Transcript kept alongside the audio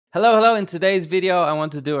Hello. In today's video, I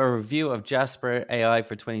want to do a review of Jasper AI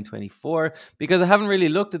for 2024 because I haven't really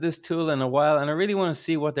looked at this tool in a while and I really want to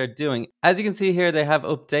see what they're doing. As you can see here, they have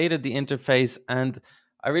updated the interface and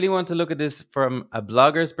I really want to look at this from a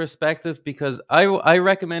blogger's perspective because I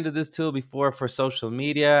recommended this tool before for social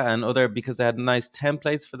media and other because they had nice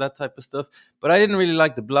templates for that type of stuff. But I didn't really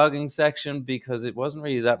like the blogging section because it wasn't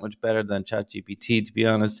really that much better than ChatGPT, to be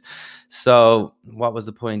honest. So what was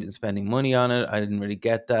the point in spending money on it? I didn't really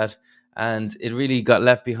get that. And it really got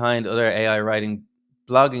left behind other AI writing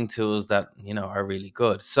blogging tools that, are really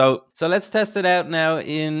good. So let's test it out now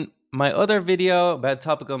in my other video about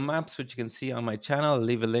topical maps, which you can see on my channel. I'll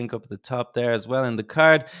leave a link up at the top there as well in the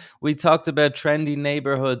card. We talked about trendy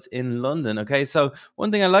neighborhoods in London. Okay, so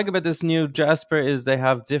one thing I like about this new Jasper is they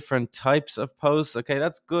have different types of posts. Okay,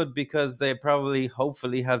 that's good because they probably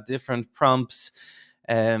hopefully have different prompts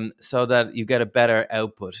so that you get a better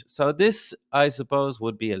output. So this, I suppose,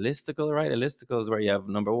 would be a listicle, right? A listicle is where you have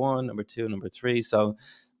number one, number two, number three. So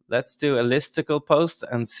let's do a listicle post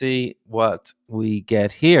and see what we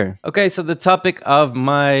get here. Okay, so the topic of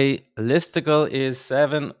my listicle is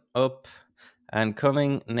 7 up and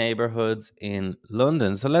coming neighborhoods in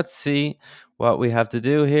London. So let's see what we have to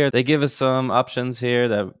do here. They give us some options here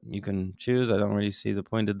that you can choose. I don't really see the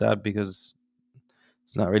point of that because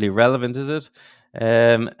it's not really relevant, is it?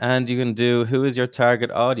 And you can do who is your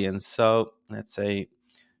target audience. So let's say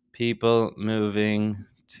people moving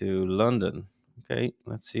to London. Okay,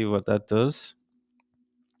 let's see what that does.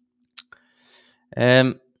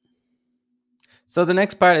 So the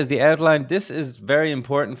next part is the outline. This is very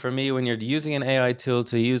important for me when you're using an AI tool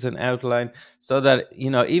to use an outline so that,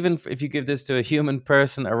 even if you give this to a human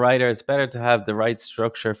person, a writer, it's better to have the right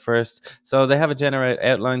structure first. So they have a generate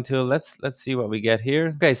outline tool. Let's see what we get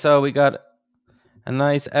here. Okay, so we got a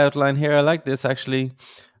nice outline here. I like this actually.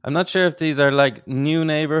 I'm not sure if these are like new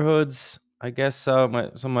neighborhoods. I guess so.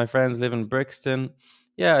 Some of my friends live in Brixton.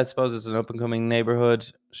 Yeah, I suppose it's an up and coming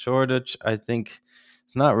neighborhood. Shoreditch, I think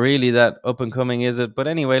it's not really that up and coming, is it? But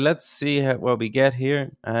anyway, let's see what we get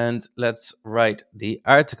here and let's write the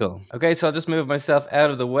article. Okay, so I'll just move myself out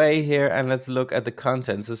of the way here and let's look at the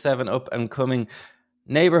content. So 7 up and coming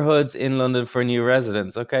neighborhoods in London for new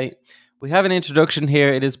residents. Okay, we have an introduction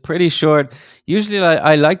here. It is pretty short. Usually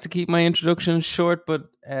I like to keep my introductions short, but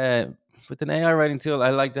with an AI writing tool,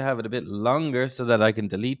 I like to have it a bit longer so that I can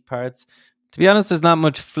delete parts. To be honest, there's not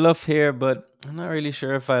much fluff here, but I'm not really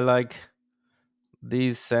sure if I like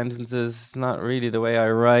these sentences. It's not really the way I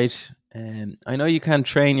write. I know you can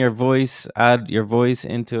train your voice, add your voice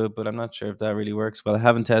into it, but I'm not sure if that really works well. I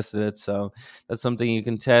haven't tested it, so that's something you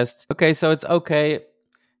can test. Okay, so it's okay.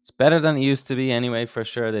 It's better than it used to be anyway, for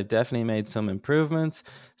sure. They've definitely made some improvements.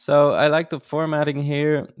 So I like the formatting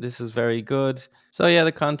here. This is very good. So yeah,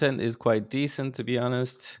 the content is quite decent, to be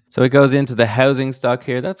honest. So it goes into the housing stock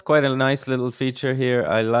here. That's quite a nice little feature here.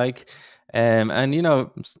 I like. And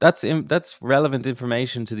that's relevant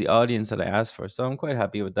information to the audience that I asked for. So I'm quite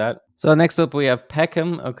happy with that. So next up we have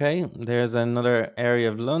Peckham. Okay, there's another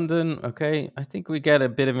area of London. Okay, I think we get a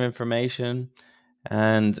bit of information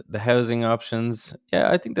and the housing options.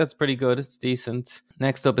 Yeah, I think that's pretty good. It's decent.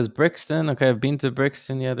 Next up is Brixton. Okay, I've been to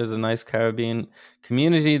Brixton. Yeah, there's a nice Caribbean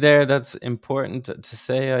community there. That's important to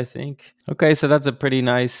say, I think. Okay, so that's a pretty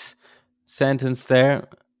nice sentence there.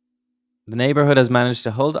 The neighborhood has managed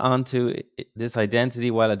to hold on to this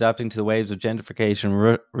identity while adapting to the waves of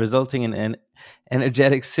gentrification, resulting in an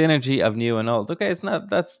energetic synergy of new and old. Okay, it's not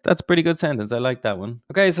that's a pretty good sentence. I like that one.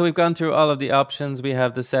 Okay, so we've gone through all of the options. We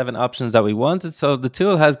have the 7 options that we wanted. So the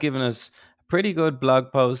tool has given us a pretty good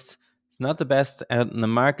blog post. It's not the best out in the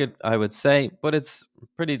market, I would say, but it's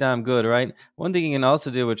pretty damn good, right? One thing you can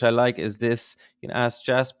also do, which I like, is this. You can ask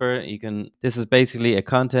Jasper. This is basically a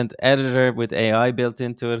content editor with AI built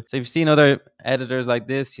into it. So you've seen other editors like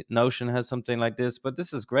this. Notion has something like this, but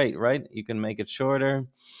this is great, right? You can make it shorter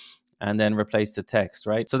and then replace the text,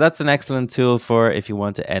 right? So that's an excellent tool for if you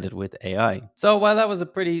want to edit with AI. So while that was a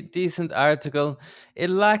pretty decent article, it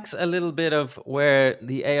lacks a little bit of where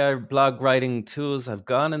the AI blog writing tools have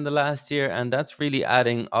gone in the last year, and that's really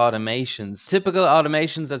adding automations. Typical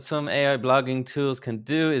automations that some AI blogging tools can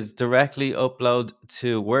do is directly upload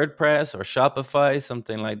to WordPress or Shopify,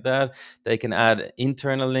 something like that. They can add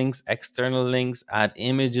internal links, external links, add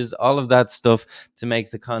images, all of that stuff to make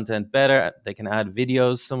the content better. They can add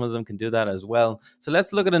videos. Some of them can do that as well. So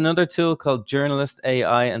let's look at another tool called Journalist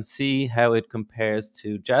AI and see how it compares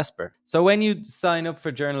to Jasper. So when you sign up for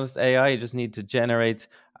Journalist AI, you just need to generate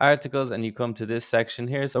articles and you come to this section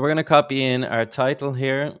here. So we're going to copy in our title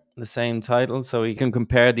here, the same title, so we can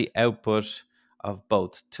compare the output of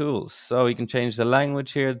both tools. So you can change the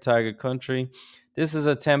language here, the target country. This is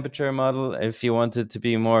a temperature model. If you want it to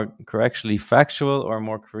be more correctly factual or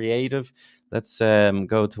more creative, let's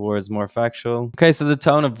go towards more factual. Okay, so the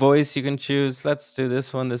tone of voice you can choose. Let's do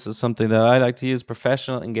this one. This is something that I like to use: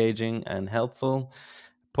 professional, engaging, and helpful.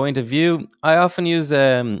 Point of view. I often use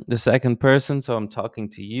the second person, so I'm talking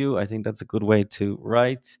to you. I think that's a good way to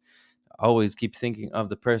write. Always keep thinking of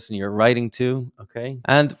the person you're writing to. Okay.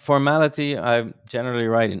 And formality, I generally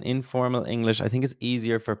write in informal English. I think it's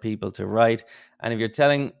easier for people to write. And if you're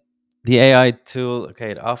telling the AI tool,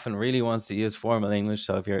 okay, it often really wants to use formal English.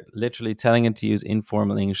 So if you're literally telling it to use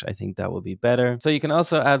informal English, I think that will be better. So you can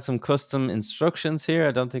also add some custom instructions here.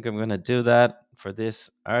 I don't think I'm going to do that for this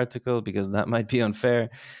article because that might be unfair.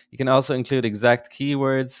 You can also include exact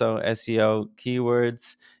keywords, so SEO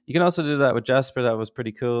keywords. You can also do that with Jasper. That was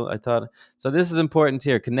pretty cool, I thought. So this is important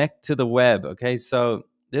here. Connect to the web. Okay, so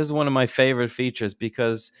this is one of my favorite features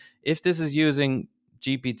because if this is using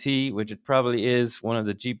GPT, which it probably is, one of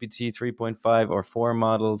the GPT 3.5 or 4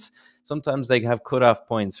 models, sometimes they have cutoff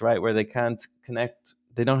points, right, where they can't connect.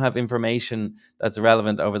 They don't have information that's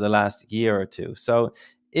relevant over the last year or two. So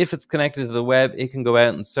if it's connected to the web, it can go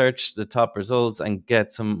out and search the top results and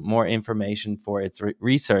get some more information for its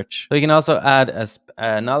research. So you can also add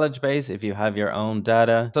a knowledge base if you have your own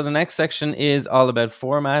data. So the next section is all about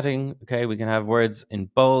formatting. Okay, we can have words in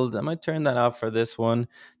bold. I might turn that off for this one.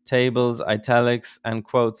 Tables, italics, and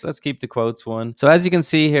quotes. Let's keep the quotes one. So as you can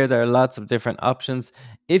see here, there are lots of different options.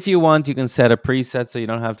 If you want, you can set a preset so you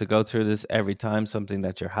don't have to go through this every time, something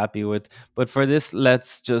that you're happy with. But for this,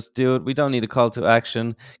 let's just do it. We don't need a call to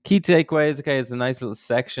action. Key takeaways, okay, is a nice little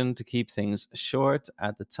section to keep things short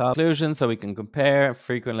at the top. Conclusion, so we can compare,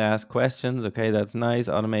 frequently asked questions, okay, that's nice.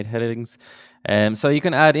 Automate headings. So you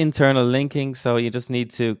can add internal linking, so you just need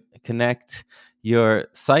to connect your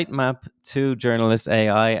sitemap to Journalist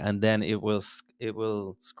AI, and then it will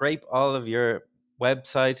scrape all of your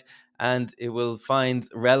website and it will find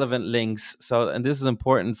relevant links. So, and this is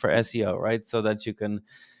important for SEO, right? So that you can,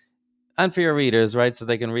 and for your readers, right? So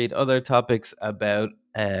they can read other topics about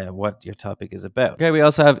what your topic is about. Okay, we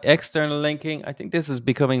also have external linking. I think this is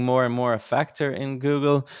becoming more and more a factor in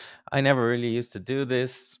Google. I never really used to do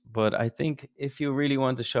this, but I think if you really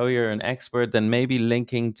want to show you're an expert, then maybe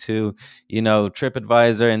linking to,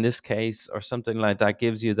 TripAdvisor in this case or something like that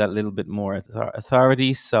gives you that little bit more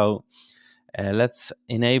authority. So let's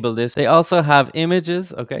enable this. They also have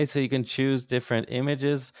images. Okay, so you can choose different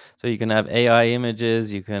images. So you can have AI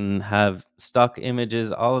images, you can have stock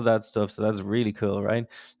images, all of that stuff. So that's really cool, right?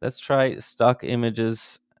 Let's try stock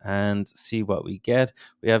images and see what we get.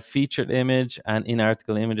 We have featured image and in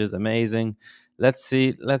article images. Amazing. Let's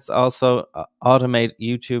see. Let's also automate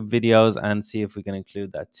YouTube videos and see if we can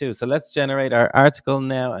include that too. So let's generate our article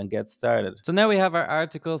now and get started. So now we have our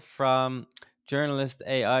article from Journalist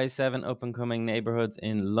AI, 7 up and coming neighborhoods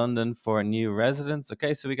in London for new residents.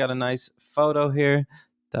 Okay, so we got a nice photo here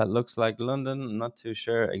that looks like London. I'm not too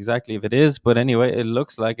sure exactly if it is, but anyway, it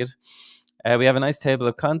looks like it. We have a nice table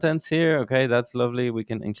of contents here. Okay, that's lovely. We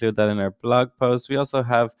can include that in our blog post. We also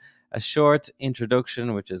have a short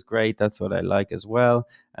introduction, which is great. That's what I like as well.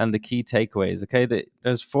 And the key takeaways. Okay,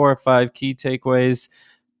 there's 4 or 5 key takeaways.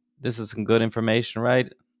 This is some good information,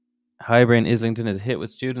 right? Highbury in Islington is a hit with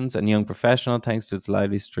students and young professional thanks to its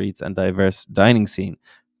lively streets and diverse dining scene.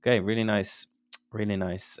 Okay, really nice. Really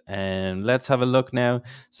nice. And let's have a look now.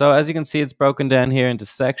 So as you can see, it's broken down here into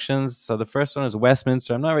sections. So the first one is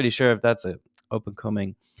Westminster. I'm not really sure if that's a up and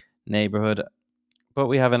coming neighborhood, but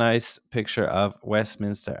we have a nice picture of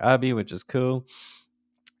Westminster Abbey, which is cool.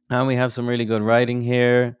 And we have some really good writing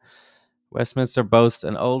here. Westminster boasts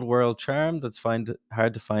an old world charm that's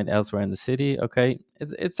hard to find elsewhere in the city. Okay,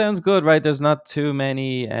 it sounds good, right? There's not too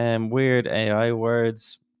many weird AI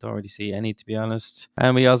words. Don't really see any, to be honest.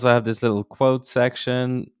 And we also have this little quote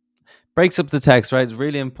section. Breaks up the text, right? It's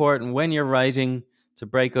really important when you're writing to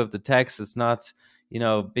break up the text. It's not,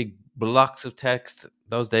 big blocks of text.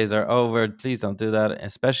 Those days are over. Please don't do that,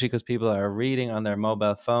 especially because people are reading on their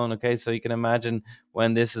mobile phone. Okay, so you can imagine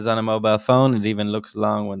when this is on a mobile phone, it even looks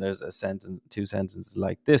long when there's a sentence, 2 sentences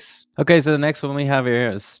like this. Okay, so the next one we have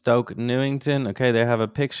here is Stoke Newington. Okay, they have a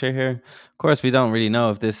picture here. Of course, we don't really know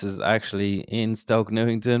if this is actually in Stoke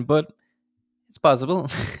Newington, but it's possible.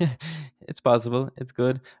 It's possible. It's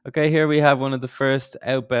good. Okay, here we have one of the first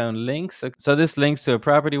outbound links. So this links to a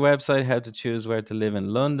property website, how to choose where to live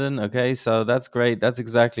in London. Okay, so that's great. That's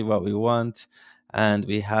exactly what we want. And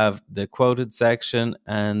we have the quoted section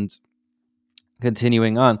and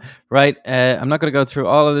continuing on. Right. I'm not going to go through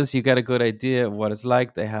all of this. You get a good idea of what it's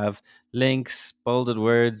like. They have links, bolded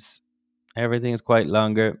words, Everything is quite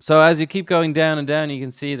longer. So as you keep going down and down, you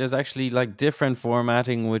can see there's actually like different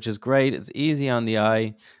formatting, which is great. It's easy on the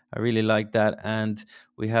eye. I really like that. And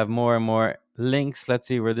we have more and more links. Let's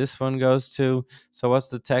see where this one goes to. So what's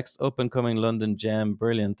the text? Up and coming London gem.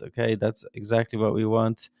 Brilliant. Okay, that's exactly what we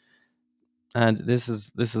want. And this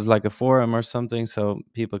is like a forum or something, so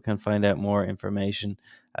people can find out more information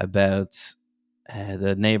about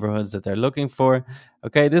the neighborhoods that they're looking for.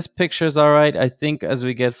 Okay, this picture is all right. I think as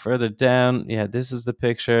we get further down, yeah, this is the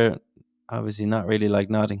picture. Obviously, not really like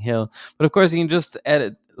Notting Hill, but of course, you can just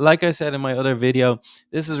edit. Like I said in my other video,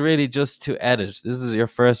 this is really just to edit. This is your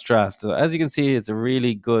first draft. So, as you can see, it's a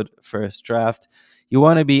really good first draft. You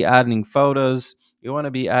want to be adding photos, you want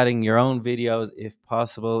to be adding your own videos if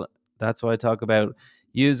possible. That's why I talk about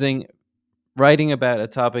using writing about a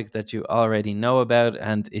topic that you already know about.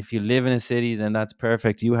 And if you live in a city, then that's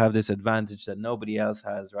perfect. You have this advantage that nobody else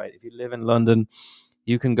has, right? If you live in London,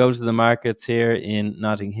 you can go to the markets here in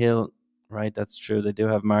Notting Hill, right? That's true. They do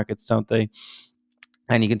have markets, don't they?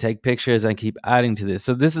 And you can take pictures and keep adding to this.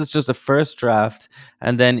 So this is just a first draft,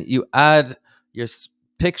 and then you add your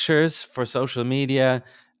pictures for social media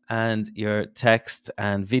and your text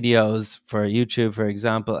and videos for YouTube, for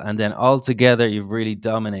example, and then all together you've really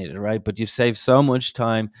dominated, right? But you've saved so much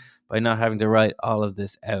time by not having to write all of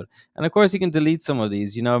this out. And of course, you can delete some of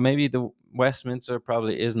these. You know, maybe the Westminster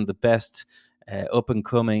probably isn't the best up and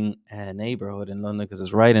coming neighborhood in London because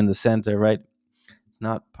it's right in the center, right?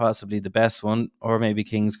 Not possibly the best one, or maybe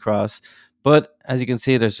King's Cross. But as you can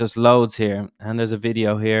see, there's just loads here, and there's a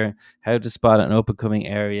video here how to spot an up and coming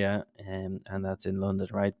area, and that's in London,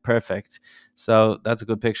 right? Perfect. So that's a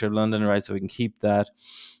good picture of London, right? So we can keep that.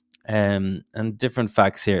 And different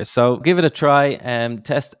facts here. So give it a try and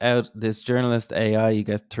test out this journalist AI. You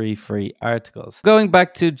get 3 free articles. Going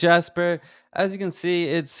back to Jasper, as you can see,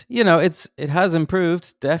 it has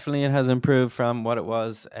improved. Definitely, it has improved from what it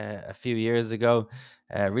was a few years ago.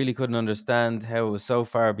 Really couldn't understand how it was so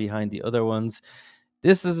far behind the other ones.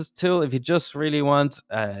 This is a tool if you just really want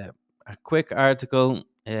a quick article.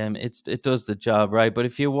 It does the job, right? But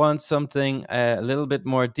if you want something a little bit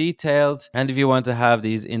more detailed, and if you want to have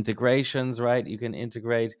these integrations, right, you can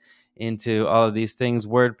integrate into all of these things: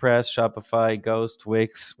 WordPress, Shopify, Ghost,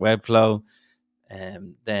 Wix, Webflow.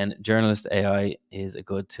 Then Journalist AI is a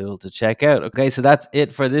good tool to check out. Okay, so that's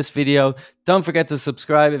it for this video. Don't forget to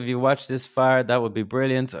subscribe if you watched this far. That would be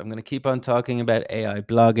brilliant. I'm going to keep on talking about AI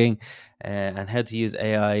blogging and how to use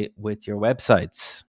AI with your websites.